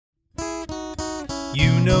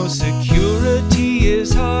You know security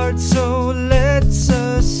is hard, so let's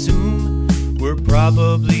assume we're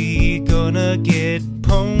probably gonna get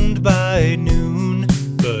pwned by noon.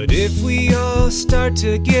 But if we all start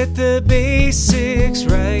to get the basics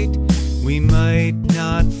right, we might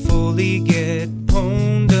not fully get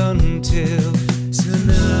pwned until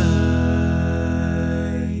tonight.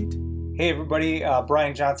 Hey everybody,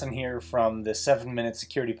 Brian Johnson here from the 7-Minute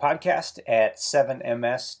Security Podcast at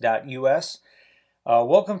 7ms.us.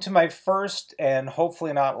 Welcome to my first and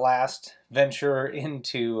hopefully not last venture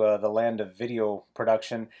into the land of video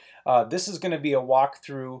production. This is going to be a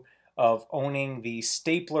walkthrough of owning the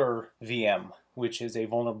Stapler VM, which is a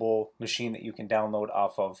vulnerable machine that you can download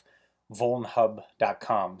off of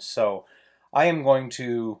Vulnhub.com. So I am going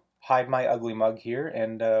to hide my ugly mug here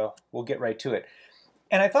and we'll get right to it.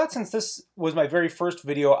 And I thought since this was my very first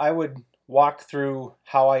video, I would walk through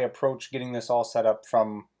how I approach getting this all set up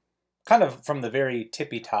from the very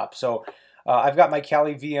tippy top. So I've got my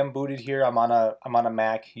Kali VM booted here. I'm on a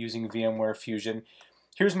Mac using VMware Fusion.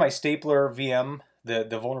 Here's my Stapler VM,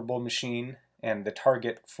 the vulnerable machine and the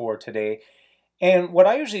target for today. And what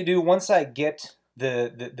I usually do once I get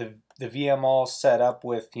the VM all set up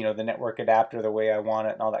with the network adapter the way I want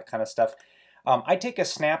it and all that kind of stuff, I take a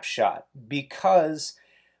snapshot, because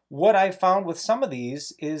what I found with some of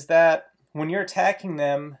these is that when you're attacking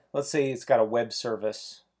them, let's say it's got a web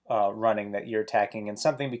service running that you're attacking and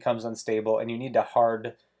something becomes unstable and you need to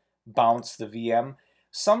hard bounce the VM,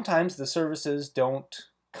 sometimes the services don't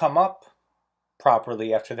come up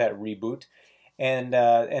properly after that reboot, and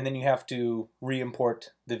then you have to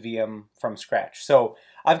re-import the VM from scratch. So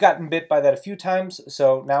I've gotten bit by that a few times,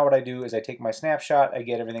 so now what I do is I take my snapshot, I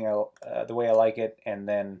get everything the way I like it, and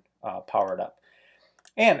then power it up.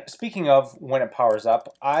 And speaking of when it powers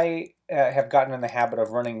up, I have gotten in the habit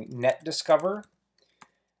of running NetDiscover.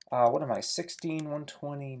 What am I,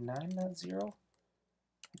 16.129.0? I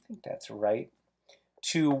think that's right.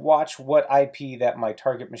 To watch what IP that my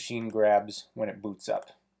target machine grabs when it boots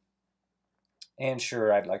up. And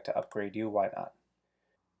sure, I'd like to upgrade you, why not?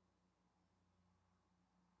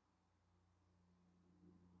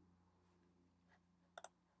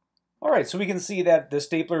 Alright, so we can see that the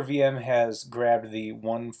Stapler VM has grabbed the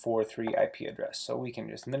 143 IP address. So we can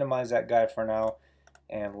just minimize that guy for now,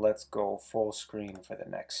 and let's go full screen for the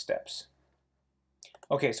next steps.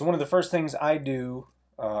 Okay, so one of the first things I do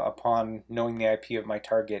upon knowing the IP of my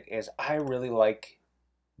target is I really like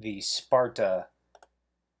the Sparta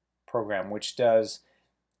program, which does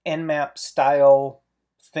Nmap style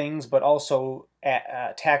things, but also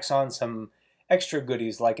tacks on some extra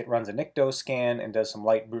goodies, like it runs a NICTO scan and does some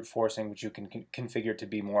light brute forcing, which you can configure to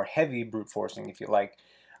be more heavy brute forcing if you like.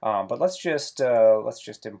 But let's just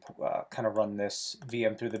kind of run this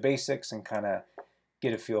VM through the basics and kind of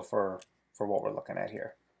get a feel for what we're looking at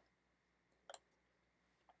here.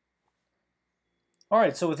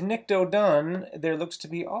 Alright, so with NICTO done, there looks to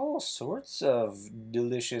be all sorts of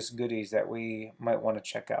delicious goodies that we might want to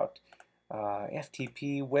check out.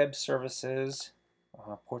 FTP, web services,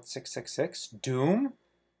 port 666, Doom,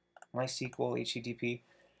 MySQL, HTTP.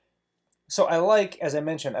 So I like, as I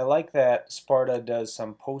mentioned, I like that Sparta does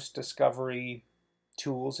some post-discovery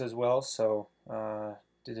tools as well. So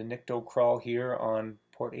did a NICTO crawl here on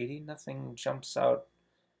port 80. Nothing jumps out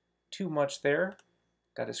too much there.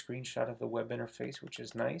 Got a screenshot of the web interface, which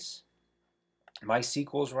is nice.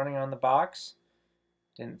 MySQL is running on the box.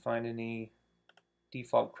 Didn't find any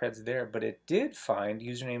default creds there, but it did find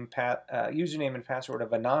username and password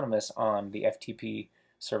of anonymous on the FTP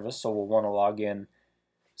service. So we'll want to log in,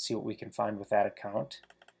 see what we can find with that account.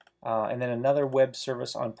 And then another web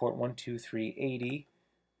service on port 12380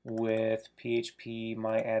 with PHP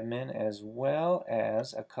myadmin, as well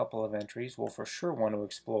as a couple of entries we'll for sure want to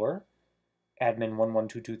explore. Admin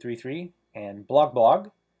 112233 and blog,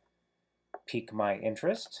 pique my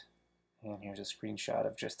interest. And here's a screenshot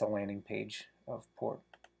of just the landing page of port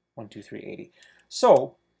 12380.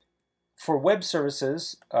 So for web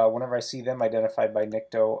services, whenever I see them identified by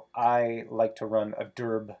NICTO, I like to run a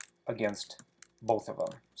derb against both of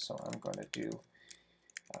them. So I'm going to do,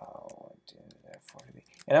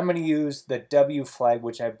 and I'm going to use the W flag,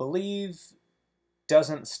 which I believe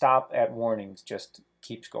doesn't stop at warnings, just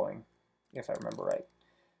keeps going, if I remember right.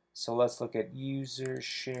 So let's look at user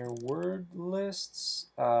share word lists,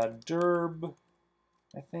 derb,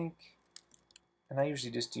 I think. And I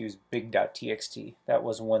usually just use big.txt. That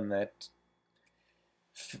was one that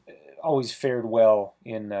always fared well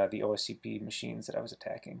in the OSCP machines that I was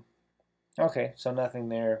attacking. Okay, so nothing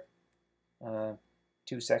there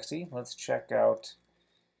too sexy. Let's check out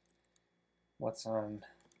what's on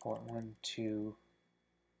port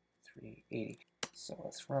 12380. So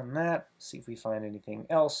let's run that, see if we find anything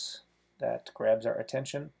else that grabs our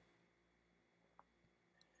attention.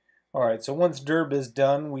 All right, so once derb is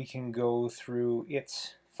done, we can go through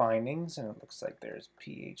its findings, and it looks like there's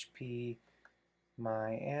PHP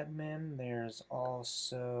myadmin. There's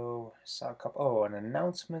also, saw a couple, an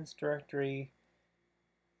announcements directory,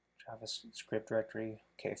 JavaScript directory.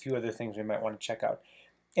 Okay, a few other things we might want to check out.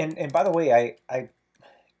 And by the way,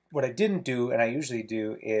 what I didn't do, and I usually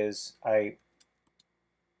do, is I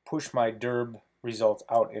push my derb results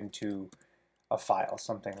out into a file,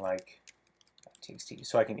 something like txt,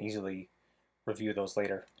 so I can easily review those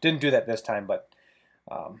later. Didn't do that this time, but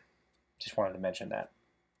just wanted to mention that.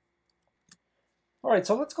 All right,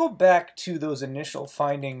 so let's go back to those initial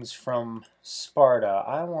findings from Sparta.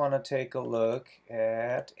 I want to take a look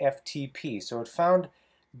at FTP. So it found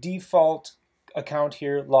default account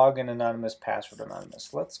here, login anonymous, password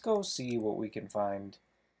anonymous. Let's go see what we can find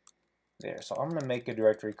there. So I'm going to make a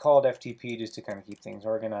directory called FTP just to kind of keep things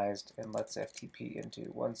organized, and let's FTP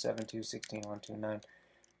into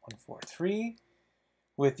 172.16.129.143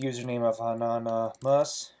 with username of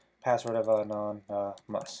anonymous, password of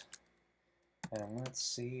anonymous. And let's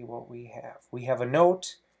see what we have. We have a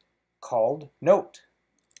note called note.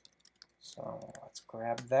 So let's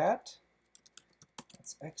grab that.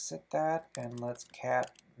 Let's exit that, and let's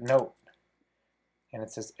cat note. And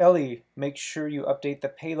it says, Ellie, make sure you update the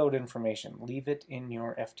payload information. Leave it in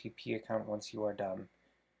your FTP account once you are done.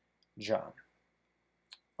 John.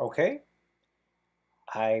 Okay.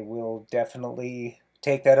 I will definitely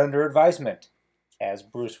take that under advisement, as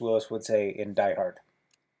Bruce Willis would say in Die Hard.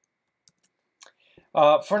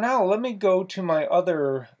 For now, let me go to my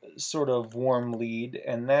other sort of warm lead,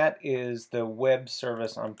 and that is the web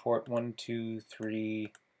service on port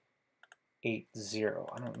 12380. I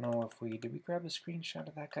don't know if did we grab a screenshot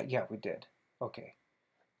of that guy? Yeah, we did. Okay,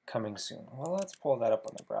 coming soon. Well, let's pull that up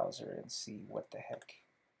on the browser and see what the heck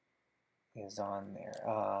is on there.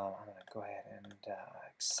 I'm going to go ahead and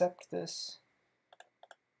accept this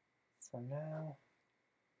for now.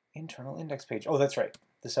 Internal index page. Oh, that's right.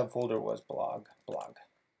 The subfolder was blog.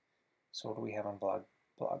 So what do we have on blog?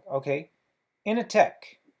 Okay.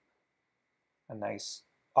 Initech. A nice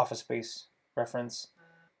Office Space reference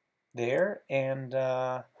there. And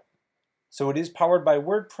so it is powered by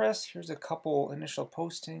WordPress. Here's a couple initial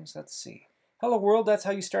postings. Let's see. Hello world, that's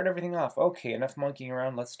how you start everything off. Okay, enough monkeying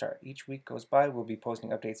around. Let's start. Each week goes by. We'll be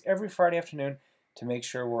posting updates every Friday afternoon to make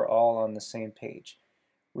sure we're all on the same page.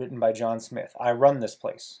 Written by John Smith. I run this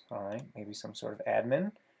place. All right, maybe some sort of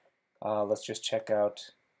admin. Let's just check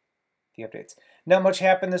out the updates. Not much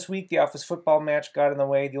happened this week. The Office football match got in the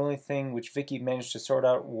way. The only thing which Vicky managed to sort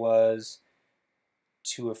out was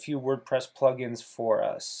to a few WordPress plugins for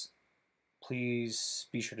us. Please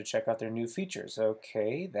be sure to check out their new features.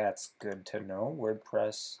 Okay, that's good to know.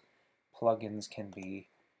 WordPress plugins can be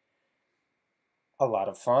a lot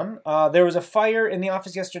of fun. There was a fire in the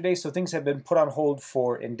office yesterday, so things have been put on hold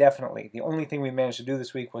for indefinitely. The only thing we managed to do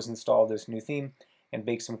this week was install this new theme and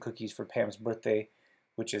bake some cookies for Pam's birthday,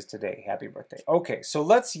 which is today. Happy birthday. Okay, so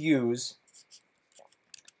let's use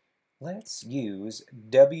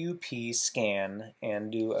WP scan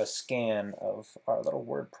and do a scan of our little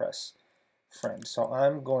WordPress friend. So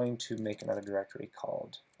I'm going to make another directory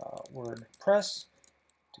called WordPress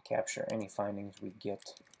to capture any findings we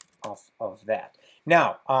get off of that.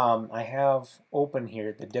 Now, I have open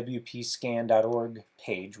here the wpscan.org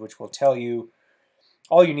page, which will tell you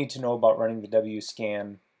all you need to know about running the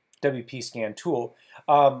WP scan tool.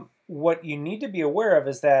 What you need to be aware of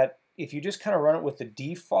is that if you just kind of run it with the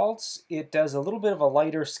defaults, it does a little bit of a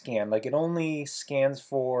lighter scan. Like it only scans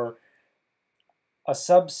for a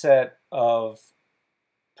subset of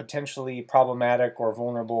potentially problematic or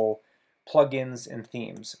vulnerable plugins and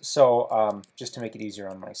themes. So just to make it easier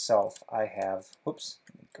on myself, I have, whoops,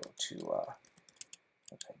 let me go to,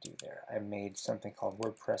 what did I do there? I made something called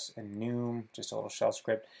WordPress enum, just a little shell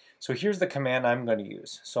script. So here's the command I'm going to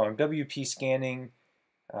use. So I'm WP scanning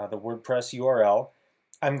the WordPress URL.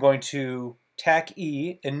 I'm going to tac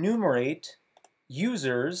E, enumerate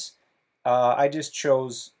users. I just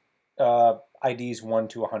chose IDs 1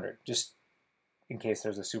 to 100, just in case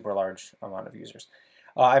there's a super large amount of users.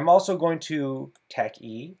 I'm also going to tac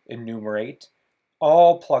E, enumerate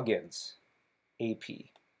all plugins, AP,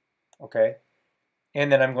 okay?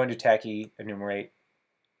 And then I'm going to tac E, enumerate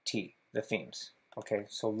T, the themes. Okay,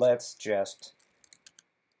 so let's just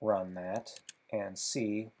run that and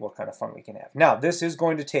see what kind of fun we can have. Now, this is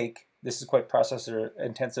going to take, this is quite processor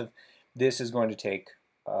intensive, this is going to take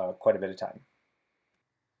quite a bit of time.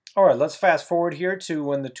 All right, let's fast forward here to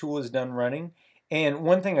when the tool is done running. And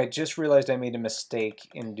one thing I just realized I made a mistake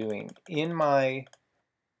in doing, in my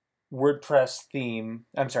WordPress theme,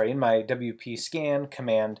 I'm sorry, in my WP scan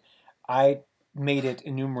command, I made it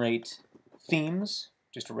enumerate themes,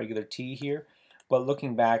 just a regular T here. But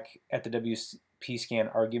looking back at the WP scan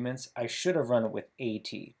arguments, I should have run it with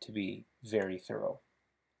AT to be very thorough.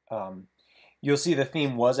 You'll see the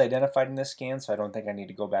theme was identified in this scan, so I don't think I need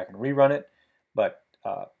to go back and rerun it, but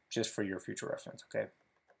just for your future reference, okay?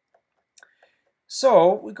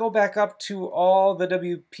 So we go back up to all the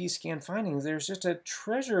WP scan findings. There's just a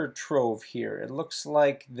treasure trove here. It looks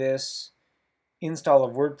like this install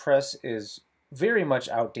of WordPress is very much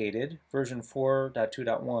outdated, version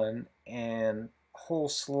 4.2.1, and a whole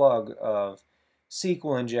slug of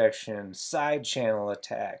SQL injection, side channel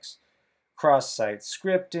attacks, cross-site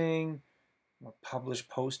scripting, publish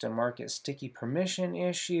post and market sticky permission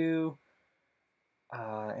issue.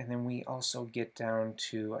 And then we also get down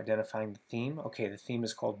to identifying the theme. Okay, the theme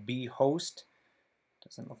is called bhost.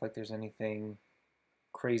 Doesn't look like there's anything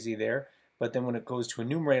crazy there. But then when it goes to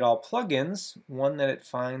enumerate all plugins, one that it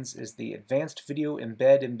finds is the advanced video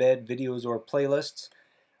embed videos or playlists.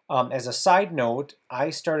 As a side note, I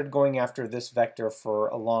started going after this vector for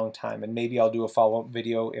a long time, and maybe I'll do a follow-up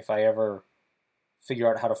video if I ever figure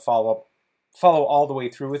out how to follow all the way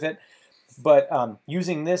through with it. But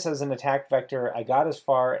using this as an attack vector, I got as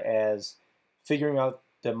far as figuring out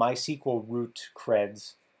the MySQL root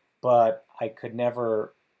creds, but I could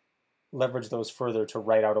never leverage those further to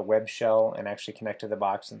write out a web shell and actually connect to the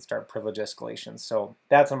box and start privilege escalations. So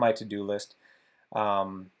that's on my to-do list.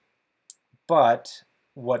 But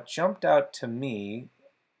what jumped out to me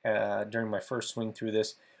during my first swing through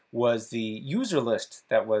this was the user list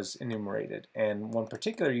that was enumerated. And one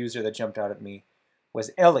particular user that jumped out at me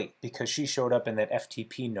was Ellie, because she showed up in that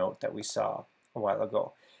FTP note that we saw a while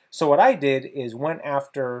ago. So what I did is went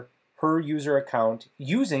after her user account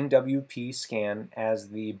using WP scan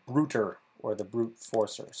as the brooter, or the brute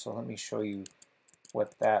forcer. So let me show you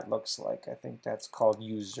what that looks like. I think that's called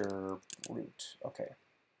user brute. Okay.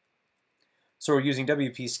 So we're using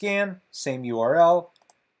WP scan, same URL.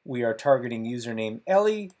 We are targeting username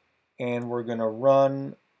Ellie, and we're going to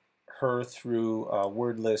run her through a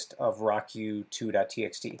word list of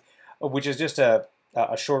rocku2.txt, which is just a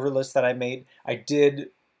shorter list that I made. I did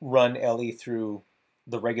run Ellie through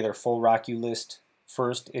the regular full rocku list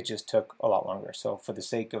first. It just took a lot longer. So for the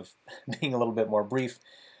sake of being a little bit more brief,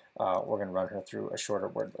 we're going to run her through a shorter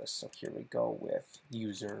word list. So here we go with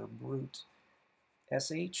user brute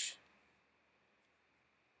sh.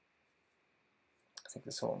 I think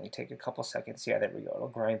this will only take a couple seconds. Yeah, there we go. It'll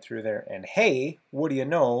grind through there. And hey, what do you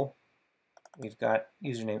know? We've got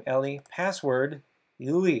username Ellie, password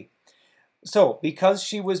Louie. So because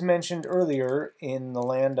she was mentioned earlier in the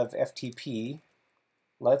land of FTP,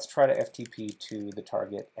 let's try to FTP to the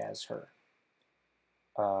target as her.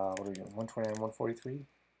 What are we doing? 129, 143.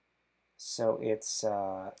 So it's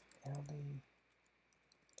Ellie.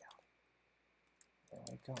 There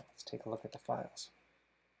we go. Let's take a look at the files.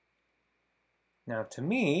 Now, to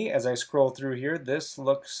me, as I scroll through here, this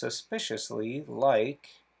looks suspiciously like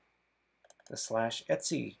the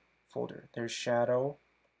 /etc folder. There's shadow,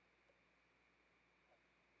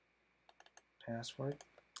 password.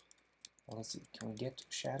 Well, let's see. Can we get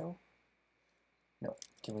shadow? No.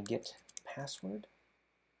 Can we get password?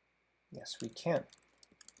 Yes, we can.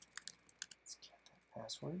 Let's get that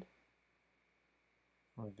password.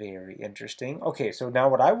 Very interesting. Okay, so now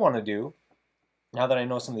what I want to do, now that I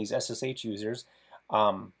know some of these SSH users,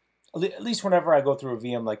 at least whenever I go through a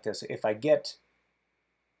VM like this, if I get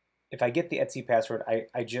the etc password,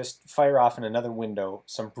 I just fire off in another window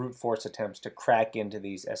some brute force attempts to crack into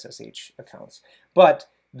these SSH accounts. But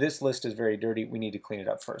this list is very dirty. We need to clean it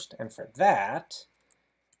up first. And for that,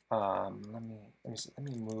 let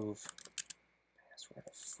me move password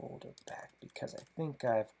folder back, because I think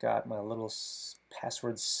I've got my little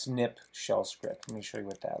password snip shell script. Let me show you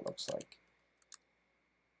what that looks like.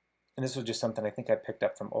 And this was just something I think I picked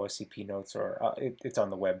up from OSCP notes, or it's on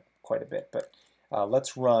the web quite a bit. But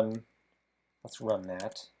let's run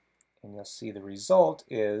that, and you'll see the result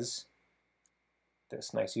is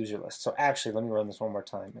this nice user list. So actually, let me run this one more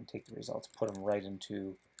time and take the results, put them right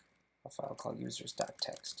into a file called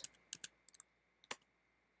users.txt.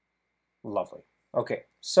 Lovely. Okay,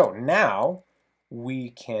 so now we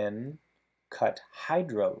can cut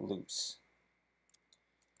Hydra loose.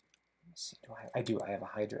 Let's see, I have a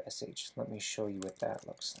Hydra sh. Let me show you what that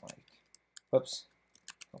looks like. Whoops.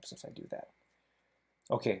 Oops, if I do that.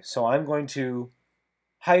 Okay, so I'm going to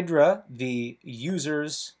Hydra the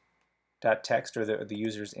users.txt, or the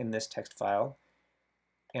users in this text file,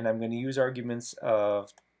 and I'm going to use arguments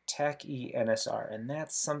of TAC-E NSR, and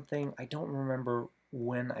that's something I don't remember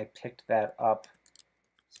when I picked that up.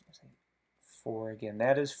 For again,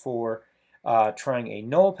 that is for trying a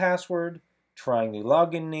null password, trying the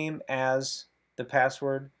login name as the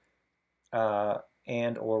password,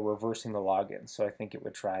 and or reversing the login. So I think it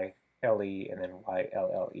would try LE and then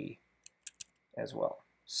YLLE as well.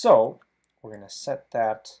 So we're going to set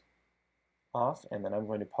that off, and then I'm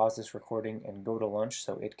going to pause this recording and go to lunch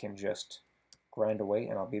so it can just grind away,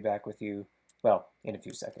 and I'll be back with you, well, in a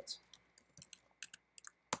few seconds.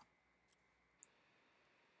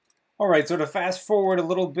 All right, so to fast forward a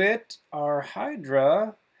little bit, our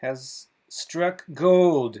Hydra has struck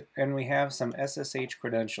gold, and we have some SSH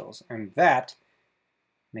credentials, and that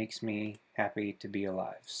makes me happy to be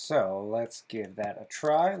alive. So let's give that a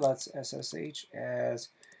try. Let's SSH as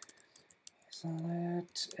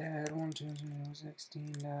select add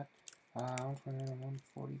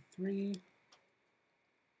 120.16.143.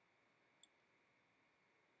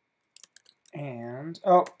 And,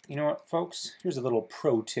 oh, you know what, folks? Here's a little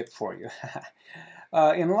pro tip for you.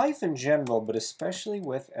 In life in general, but especially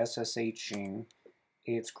with SSHing,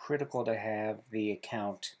 it's critical to have the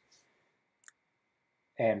account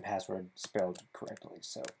and password spelled correctly.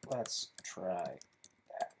 So let's try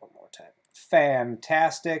that one more time.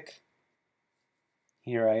 Fantastic.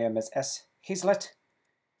 Here I am as S. Hazlett.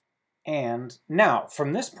 And now,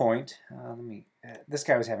 from this point, this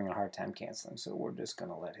guy was having a hard time canceling, so we're just going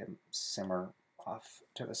to let him simmer off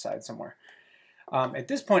to the side somewhere. At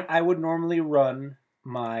this point, I would normally run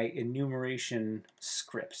my enumeration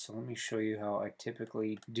script. So let me show you how I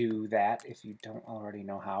typically do that if you don't already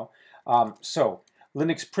know how. So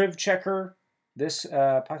Linux priv checker, this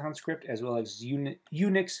Python script, as well as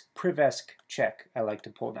Unix privesc check I like to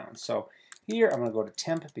pull down. So here I'm going to go to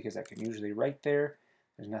temp because I can usually write there.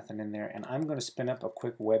 There's nothing in there, and I'm going to spin up a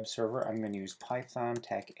quick web server. I'm going to use Python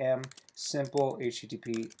TAC-M simple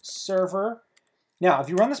HTTP server. Now, if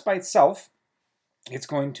you run this by itself, it's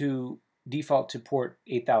going to default to port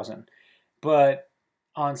 8000. But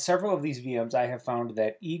on several of these VMs, I have found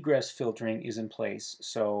that egress filtering is in place.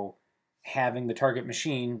 So having the target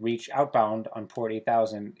machine reach outbound on port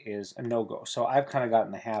 8000 is a no-go. So I've kind of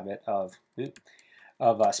gotten the habit of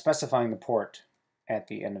specifying the port at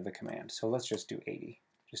the end of the command. So let's just do 80,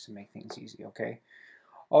 just to make things easy, okay?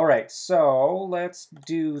 All right, so let's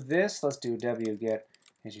do this. Let's do wget.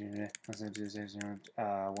 Let's do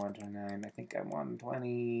 129. I think I'm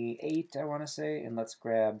 128, I want to say. And let's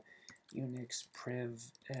grab Unix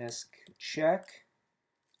privesc check.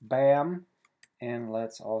 Bam. And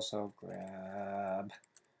let's also grab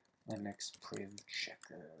Linux priv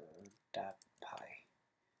checker.py.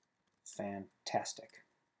 Fantastic.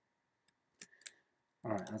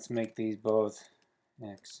 All right, let's make these both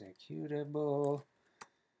executable.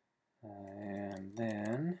 And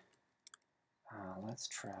then let's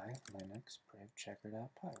try Linux priv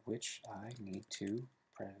checker.py, which I need to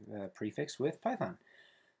prefix with Python.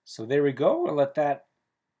 So there we go. I'll let that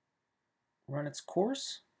run its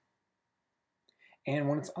course. And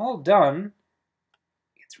when it's all done,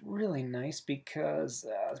 it's really nice because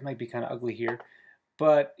this might be kind of ugly here,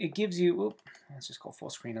 but it gives you, let's just go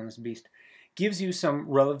full screen on this beast, gives you some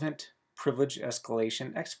relevant privilege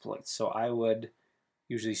escalation exploits. So I would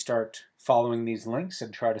usually start following these links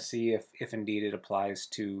and try to see if indeed it applies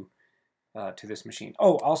to this machine.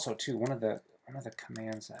 Oh, also too, one of the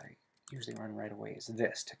commands I usually run right away is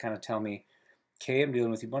this to kind of tell me, okay, I'm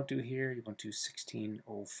dealing with Ubuntu here, Ubuntu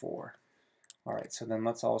 16.04. All right, so then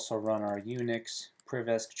let's also run our Unix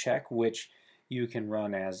privesc check, which you can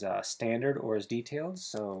run as standard or as detailed.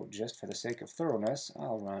 So just for the sake of thoroughness,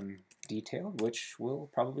 I'll run detailed, which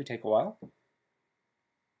will probably take a while.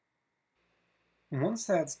 And once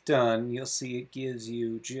that's done, you'll see it gives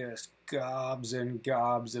you just gobs and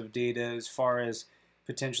gobs of data as far as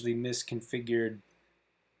potentially misconfigured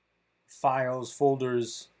files,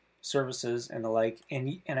 folders, services, and the like.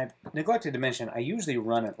 And I neglected to mention, I usually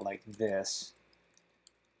run it like this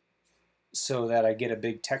so that I get a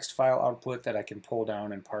big text file output that I can pull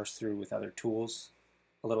down and parse through with other tools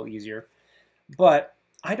a little easier. But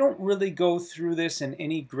I don't really go through this in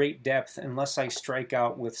any great depth unless I strike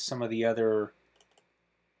out with some of the other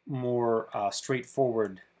more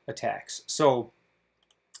straightforward attacks. So,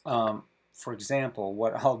 for example,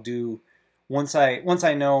 what I'll do once I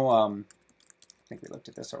know, I think we looked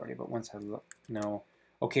at this already, but once I know,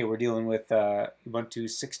 okay, we're dealing with Ubuntu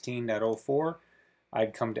 16.04,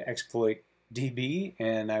 I'd come to exploit DB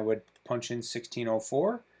and I would punch in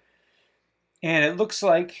 16.04, and it looks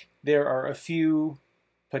like there are a few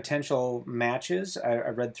potential matches. I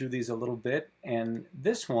read through these a little bit, and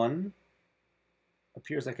this one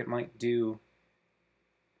appears like it might do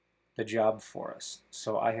the job for us.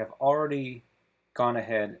 So I have already gone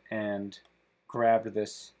ahead and grabbed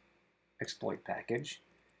this exploit package.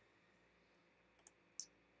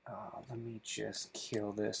 Let me just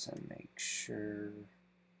kill this and make sure.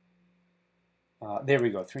 There we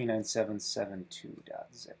go,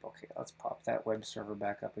 39772.zip. Okay, let's pop that web server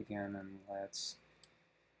back up again, and let's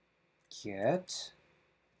get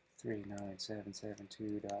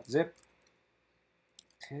 39772.zip.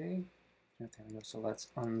 Okay, there we go. So let's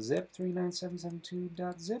unzip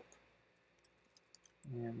 39772.zip.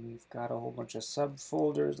 And we've got a whole bunch of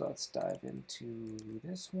subfolders. Let's dive into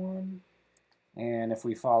this one. And if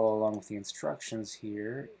we follow along with the instructions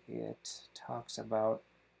here, it talks about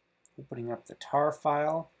opening up the tar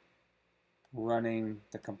file, running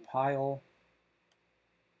the compile,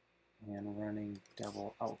 and running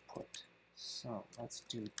double output. So let's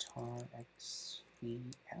do tar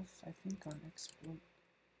xvf, I think, on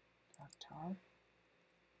exploit.tar.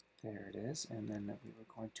 There it is, and then we were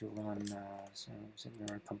going to run, so we're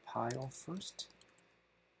going to compile first.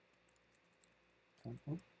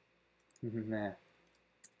 Nah.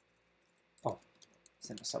 Oh,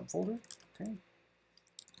 it's in a subfolder. Okay.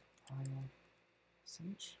 Compile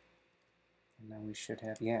sh. And now we should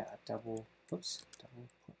have, yeah, double put.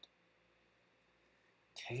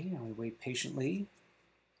 Okay, now we wait patiently.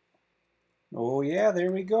 Oh yeah,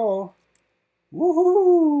 there we go.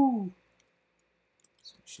 Woohoo!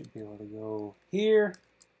 So we should be able to go here.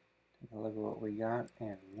 Take a look at what we got,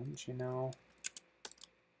 and wouldn't you know,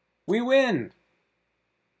 we win!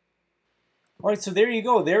 Alright, so there you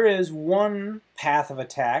go. There is one path of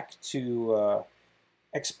attack to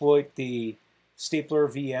exploit the stapler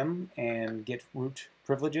VM and get root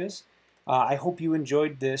privileges. I hope you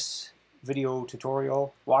enjoyed this video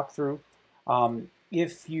tutorial walkthrough.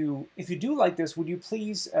 If you do like this, would you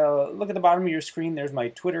please look at the bottom of your screen? There's my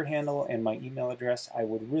Twitter handle and my email address. I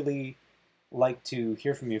would really like to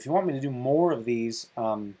hear from you. If you want me to do more of these,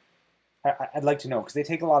 I'd like to know, because they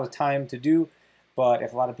take a lot of time to do. But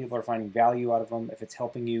if a lot of people are finding value out of them, if it's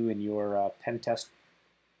helping you in your pen test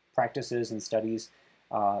practices and studies,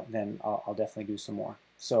 then I'll definitely do some more.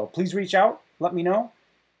 So please reach out, let me know,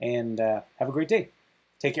 and have a great day.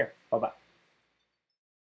 Take care. Bye-bye.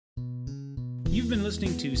 You've been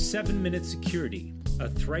listening to 7 Minute Security, a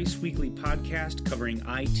thrice weekly podcast covering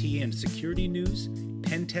IT and security news,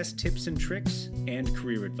 pen test tips and tricks, and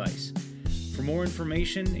career advice. For more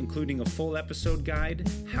information, including a full episode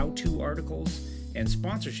guide, how-to articles, and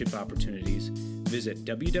sponsorship opportunities, visit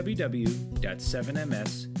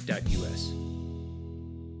www.7ms.us.